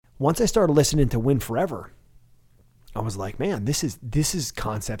once I started listening to Win Forever, I was like, man, this is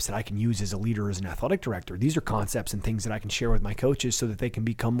concepts that I can use as a leader, as an athletic director. These are concepts and things that I can share with my coaches so that they can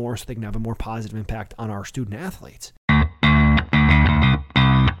become more, so they can have a more positive impact on our student athletes.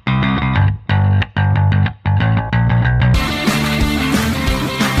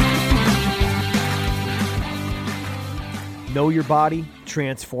 Know your body,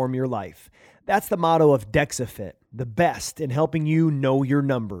 transform your life. That's the motto of DexaFit, the best in helping you know your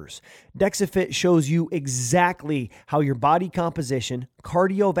numbers. DexaFit shows you exactly how your body composition,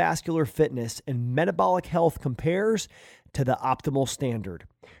 cardiovascular fitness, and metabolic health compares to the optimal standard.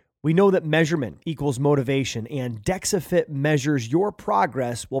 We know that measurement equals motivation, and DexaFit measures your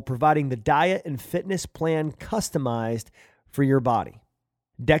progress while providing the diet and fitness plan customized for your body.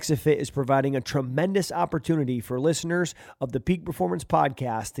 DexaFit is providing a tremendous opportunity for listeners of the Peak Performance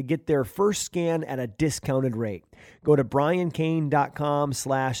Podcast to get their first scan at a discounted rate. Go to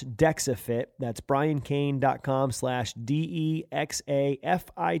briancane.com/DexaFit. That's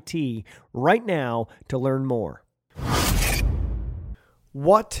briancane.com/DEXAFIT right now to learn more.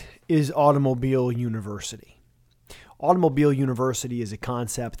 What is Automobile University? Automobile University is a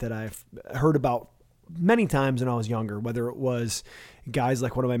concept that I've heard about many times when I was younger, whether it was guys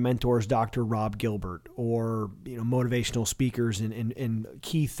like one of my mentors, Dr. Rob Gilbert, or motivational speakers and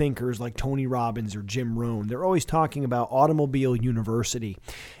key thinkers like Tony Robbins or Jim Rohn. They're always talking about Automobile University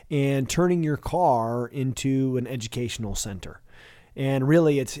and turning your car into an educational center. And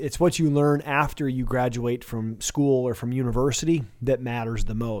really, it's what you learn after you graduate from school or from university that matters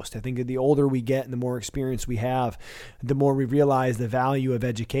the most. I think that the older we get and the more experience we have, the more we realize the value of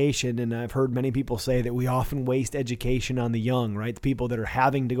education. And I've heard many people say that we often waste education on the young, right? The people that are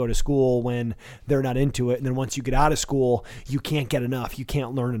having to go to school when they're not into it. And then once you get out of school, you can't get enough. You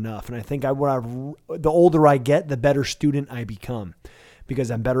can't learn enough. And I think the older I get, the better student I become,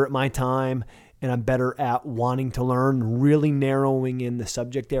 because I'm better at my time. And I'm better at wanting to learn, really narrowing in the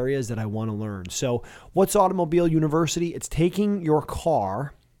subject areas that I want to learn. So what's Automobile University? It's taking your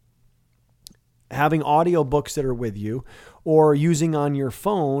car, having audiobooks that are with you, or using on your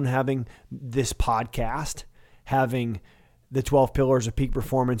phone, having this podcast, having the 12 Pillars of Peak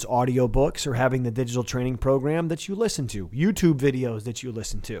Performance audiobooks, or having the digital training program that you listen to, YouTube videos that you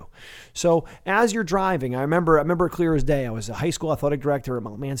listen to. So as you're driving, I remember it clear as day. I was a high school athletic director at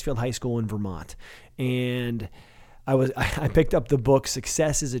Mount Mansfield High School in Vermont. And I picked up the book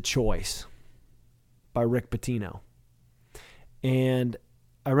Success is a Choice by Rick Pitino. And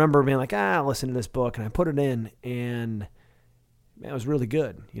I remember being like, I'll listen to this book. And I put it in, and man, it was really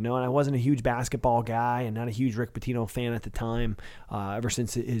good, and I wasn't a huge basketball guy and not a huge Rick Pitino fan at the time. Ever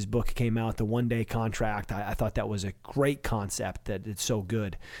since his book came out, The One Day Contract, I thought that was a great concept, that it's so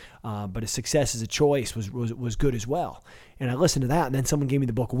good. But his Success is a Choice was good as well. And I listened to that, and then someone gave me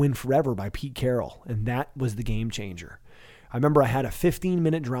the book Win Forever by Pete Carroll, and that was the game changer. I remember I had a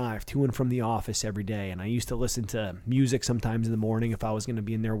 15-minute drive to and from the office every day, and I used to listen to music sometimes in the morning if I was going to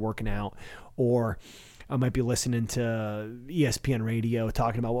be in there working out, or I might be listening to ESPN radio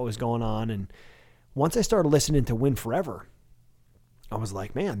talking about what was going on. And once I started listening to Win Forever, I was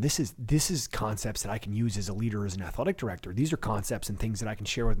like, man, this is concepts that I can use as a leader, as an athletic director. These are concepts and things that I can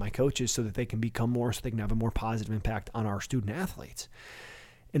share with my coaches so that they can become more, so they can have a more positive impact on our student athletes.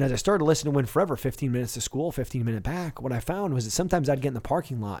 And as I started listening to Win Forever, 15 minutes to school, 15 minutes back, what I found was that sometimes I'd get in the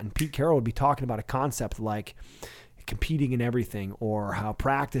parking lot and Pete Carroll would be talking about a concept like competing in everything, or how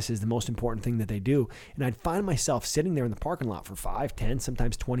practice is the most important thing that they do. And I'd find myself sitting there in the parking lot for 5, 10,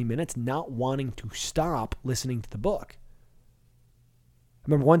 sometimes 20 minutes, not wanting to stop listening to the book. I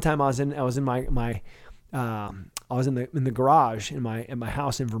remember one time I was in the garage in my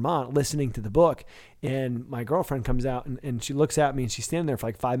house in Vermont listening to the book, and my girlfriend comes out and she looks at me, and she's standing there for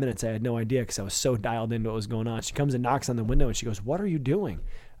like 5 minutes. I had no idea because I was so dialed into what was going on. She comes and knocks on the window and she goes, "What are you doing?"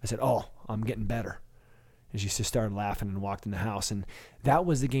 I said, "Oh, I'm getting better." And she just started laughing and walked in the house. And that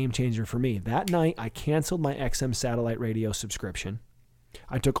was the game changer for me. That night, I canceled my XM satellite radio subscription.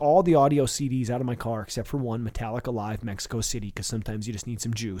 I took all the audio CDs out of my car except for one, Metallica Live Mexico City, because sometimes you just need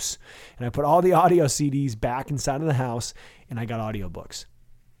some juice. And I put all the audio CDs back inside of the house, and I got audiobooks.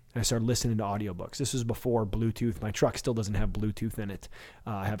 And I started listening to audiobooks. This was before Bluetooth. My truck still doesn't have Bluetooth in it.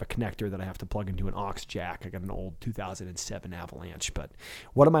 I have a connector that I have to plug into an aux jack. I got an old 2007 Avalanche. But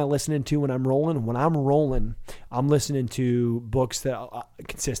what am I listening to when I'm rolling? When I'm rolling, I'm listening to books that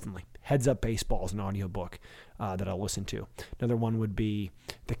consistently. Heads Up Baseball is an audiobook that I'll listen to. Another one would be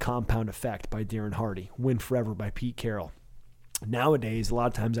The Compound Effect by Darren Hardy. Win Forever by Pete Carroll. Nowadays, a lot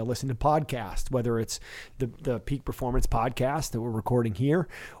of times I listen to podcasts, whether it's the Peak Performance podcast that we're recording here,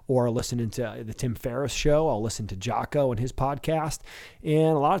 or listening to the Tim Ferriss show. I'll listen to Jocko and his podcast.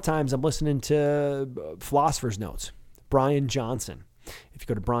 And a lot of times I'm listening to Philosopher's Notes, Brian Johnson. If you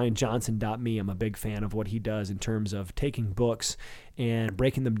go to brianjohnson.me, I'm a big fan of what he does in terms of taking books and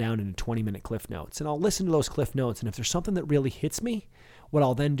breaking them down into 20-minute cliff notes. And I'll listen to those cliff notes, and if there's something that really hits me, what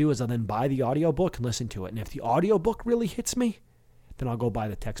I'll then do is I'll then buy the audiobook and listen to it. And if the audiobook really hits me, then I'll go buy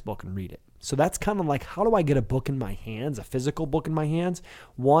the textbook and read it. So that's kind of like, how do I get a book in my hands, a physical book in my hands?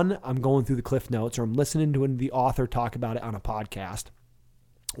 One, I'm going through the cliff notes, or I'm listening to the author talk about it on a podcast,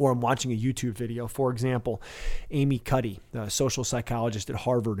 or I'm watching a YouTube video. For example, Amy Cuddy, the social psychologist at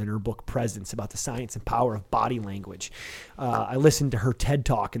Harvard, in her book Presence, about the science and power of body language. I listened to her TED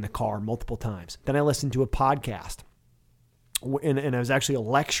Talk in the car multiple times. Then I listened to a podcast. And it was actually a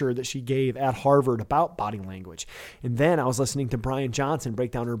lecture that she gave at Harvard about body language. And then I was listening to Brian Johnson break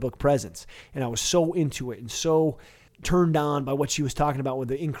down her book Presence. And I was so into it and so turned on by what she was talking about with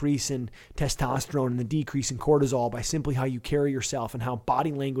the increase in testosterone and the decrease in cortisol by simply how you carry yourself and how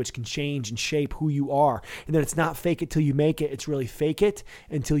body language can change and shape who you are. And that it's not fake it till you make it. It's really fake it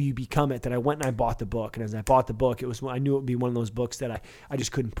until you become it. That I went and I bought the book. And as I bought the book, I knew it would be one of those books that I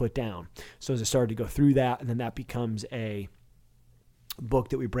just couldn't put down. So as I started to go through that, and then that becomes a book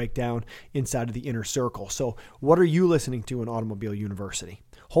that we break down inside of the Inner Circle. So what are you listening to in Automobile University?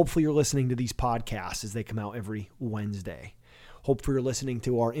 Hopefully you're listening to these podcasts as they come out every Wednesday. Hopefully you're listening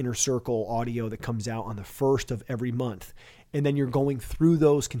to our Inner Circle audio that comes out on the first of every month. And then you're going through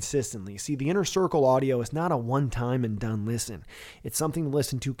those consistently. See, the Inner Circle audio is not a one-time and done listen. It's something to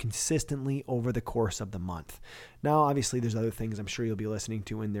listen to consistently over the course of the month. Now, obviously, there's other things I'm sure you'll be listening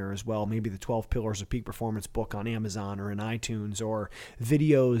to in there as well. Maybe the 12 Pillars of Peak Performance book on Amazon or in iTunes, or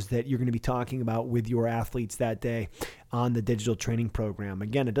videos that you're going to be talking about with your athletes that day on the digital training program.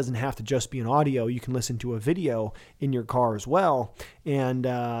 Again, it doesn't have to just be an audio. You can listen to a video in your car as well. And,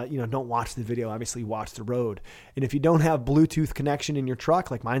 don't watch the video. Obviously, watch the road. And if you don't have Bluetooth connection in your truck,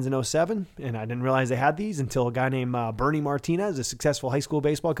 like mine's an 07, and I didn't realize they had these until a guy named Bernie Martinez, a successful high school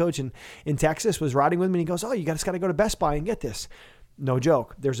baseball coach in Texas, was riding with me. And he goes, "Oh, you just got to go to Best Buy and get this." No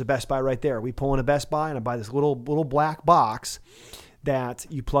joke. There's a Best Buy right there. We pull in a Best Buy, and I buy this little black box that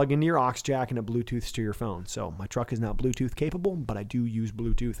you plug into your aux jack, and it Bluetooths to your phone. So my truck is not Bluetooth capable, but I do use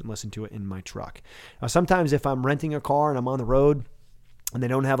Bluetooth and listen to it in my truck. Now, sometimes if I'm renting a car and I'm on the road and they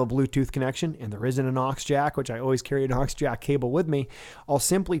don't have a Bluetooth connection and there isn't an aux jack, which I always carry an aux jack cable with me, I'll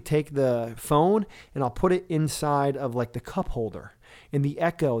simply take the phone and I'll put it inside of like the cup holder. And the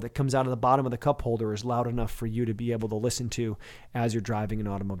echo that comes out of the bottom of the cup holder is loud enough for you to be able to listen to as you're driving an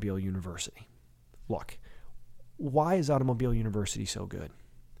Automobile University. Look, why is Automobile University so good?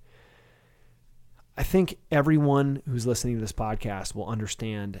 I think everyone who's listening to this podcast will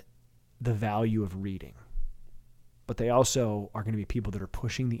understand the value of reading. But they also are going to be people that are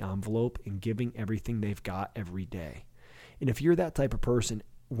pushing the envelope and giving everything they've got every day. And if you're that type of person,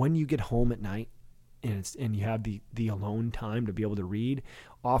 when you get home at night and you have the alone time to be able to read,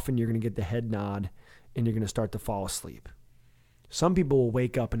 often you're going to get the head nod and you're going to start to fall asleep. Some people will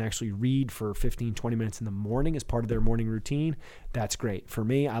wake up and actually read for 15, 20 minutes in the morning as part of their morning routine. That's great. For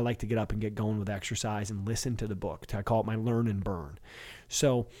me, I like to get up and get going with exercise and listen to the book. I call it my learn and burn.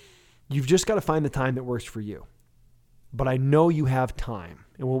 So you've just got to find the time that works for you. But I know you have time,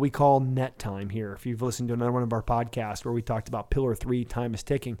 and what we call net time here. If you've listened to another one of our podcasts where we talked about Pillar 3, time is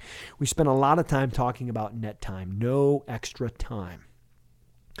ticking, we spent a lot of time talking about net time, no extra time.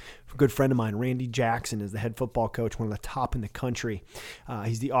 A good friend of mine, Randy Jackson, is the head football coach, one of the top in the country.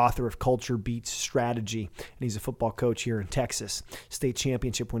 He's the author of Culture Beats Strategy, and he's a football coach here in Texas, state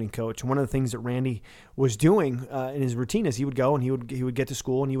championship winning coach. And one of the things that Randy was doing in his routine is he would go and he would get to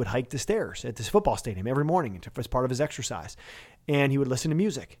school and he would hike the stairs at this football stadium every morning as part of his exercise, and he would listen to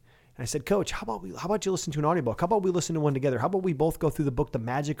music. And I said, "Coach, how about you listen to an audiobook? How about we listen to one together? How about we both go through the book, The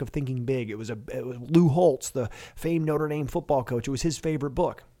Magic of Thinking Big?" It was Lou Holtz, the famed Notre Dame football coach. It was his favorite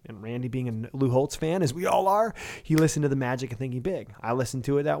book. And Randy, being a Lou Holtz fan, as we all are, he listened to The Magic of Thinking Big. I listened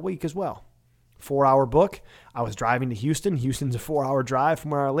to it that week as well. 4-hour book. I was driving to Houston. Houston's a 4-hour drive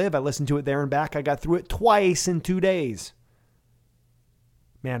from where I live. I listened to it there and back. I got through it twice in 2 days.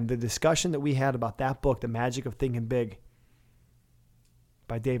 Man, the discussion that we had about that book, The Magic of Thinking Big,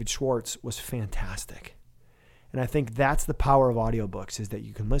 by David Schwartz, was fantastic. And I think that's the power of audiobooks, is that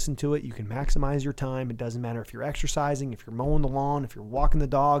you can listen to it, you can maximize your time. It doesn't matter if you're exercising, if you're mowing the lawn, if you're walking the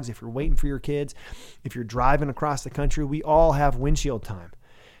dogs, if you're waiting for your kids, if you're driving across the country. We all have windshield time.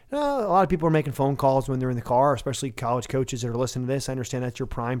 A lot of people are making phone calls when they're in the car, especially college coaches that are listening to this. I understand that's your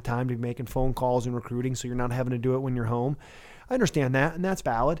prime time to be making phone calls and recruiting, so you're not having to do it when you're home. I understand that, and that's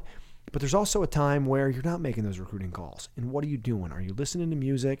valid. But there's also a time where you're not making those recruiting calls. And what are you doing? Are you listening to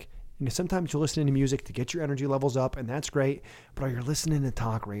music? And sometimes you're listening to music to get your energy levels up, and that's great. But are you listening to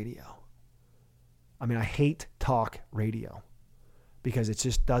talk radio? I mean, I hate talk radio because it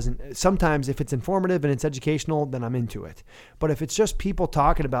just doesn't. Sometimes if it's informative and it's educational, then I'm into it. But if it's just people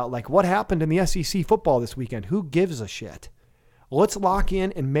talking about like what happened in the SEC football this weekend, who gives a shit? Let's lock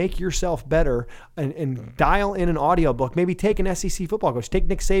in and make yourself better and dial in an audiobook. Maybe take an SEC football coach. Take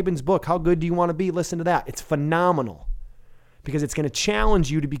Nick Saban's book, How Good Do You Want to Be? Listen to that. It's phenomenal because it's going to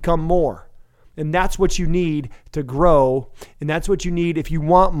challenge you to become more. And that's what you need to grow. And that's what you need if you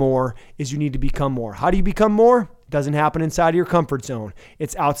want more, is you need to become more. How do you become more? It doesn't happen inside of your comfort zone.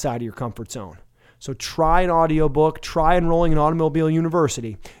 It's outside of your comfort zone. So try an audiobook. Try enrolling in Automobile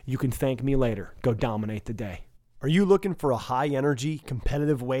University. You can thank me later. Go dominate the day. Are you looking for a high-energy,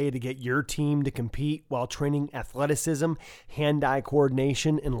 competitive way to get your team to compete while training athleticism, hand-eye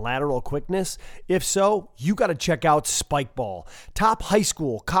coordination, and lateral quickness? If so, you got to check out Spikeball. Top high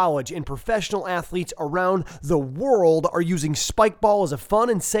school, college, and professional athletes around the world are using Spikeball as a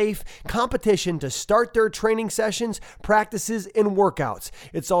fun and safe competition to start their training sessions, practices, and workouts.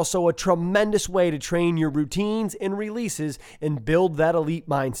 It's also a tremendous way to train your routines and releases and build that elite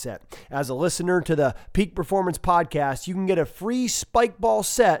mindset. As a listener to the Peak Performance Podcast, you can get a free Spikeball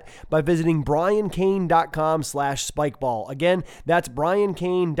set by visiting briancane.com/spikeball. Again, that's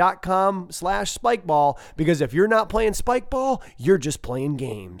briancane.com/spikeball, because if you're not playing Spikeball, you're just playing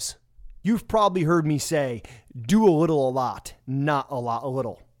games. You've probably heard me say, do a little a lot, not a lot a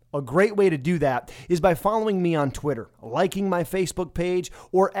little. A great way to do that is by following me on Twitter, liking my Facebook page,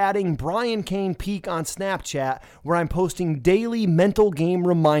 or adding Brian Cain Peak on Snapchat, where I'm posting daily mental game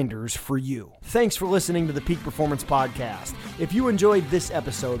reminders for you. Thanks for listening to the Peak Performance Podcast. If you enjoyed this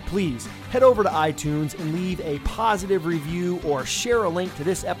episode, please head over to iTunes and leave a positive review or share a link to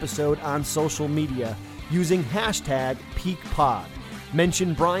this episode on social media using hashtag PeakPod.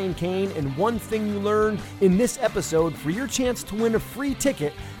 Mention Brian Cain and one thing you learned in this episode for your chance to win a free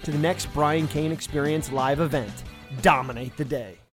ticket to the next Brian Cain Experience live event. Dominate the day.